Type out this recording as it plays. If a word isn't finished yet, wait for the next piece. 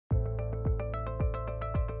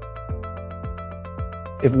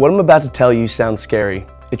If what I'm about to tell you sounds scary,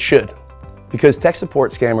 it should, because tech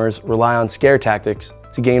support scammers rely on scare tactics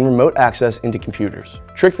to gain remote access into computers,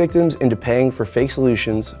 trick victims into paying for fake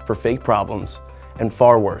solutions for fake problems, and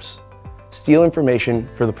far worse, steal information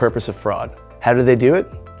for the purpose of fraud. How do they do it?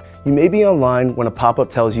 You may be online when a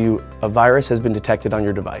pop-up tells you a virus has been detected on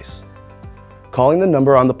your device. Calling the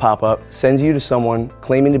number on the pop-up sends you to someone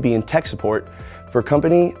claiming to be in tech support for a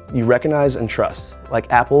company you recognize and trust,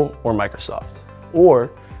 like Apple or Microsoft.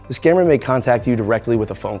 Or the scammer may contact you directly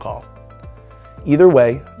with a phone call. Either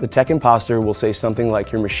way, the tech imposter will say something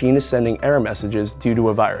like your machine is sending error messages due to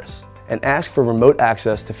a virus, and ask for remote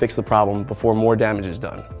access to fix the problem before more damage is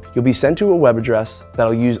done. You'll be sent to a web address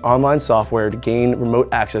that'll use online software to gain remote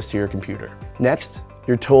access to your computer. Next,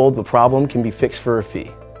 you're told the problem can be fixed for a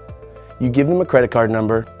fee. You give them a credit card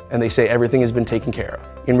number, and they say everything has been taken care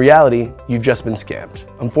of. In reality, you've just been scammed.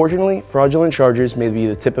 Unfortunately, fraudulent charges may be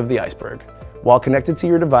the tip of the iceberg. While connected to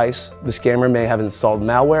your device, the scammer may have installed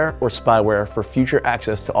malware or spyware for future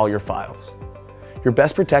access to all your files. Your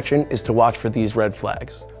best protection is to watch for these red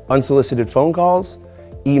flags: unsolicited phone calls,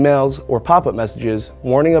 emails, or pop-up messages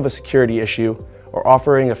warning of a security issue or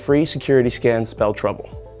offering a free security scan spell trouble.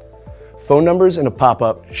 Phone numbers in a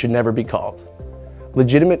pop-up should never be called.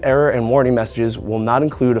 Legitimate error and warning messages will not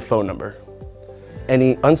include a phone number.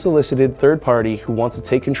 Any unsolicited third party who wants to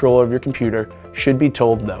take control of your computer should be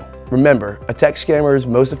told no. Remember, a tech scammer's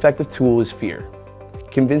most effective tool is fear,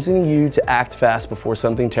 convincing you to act fast before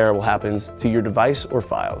something terrible happens to your device or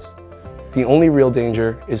files. The only real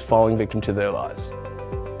danger is falling victim to their lies.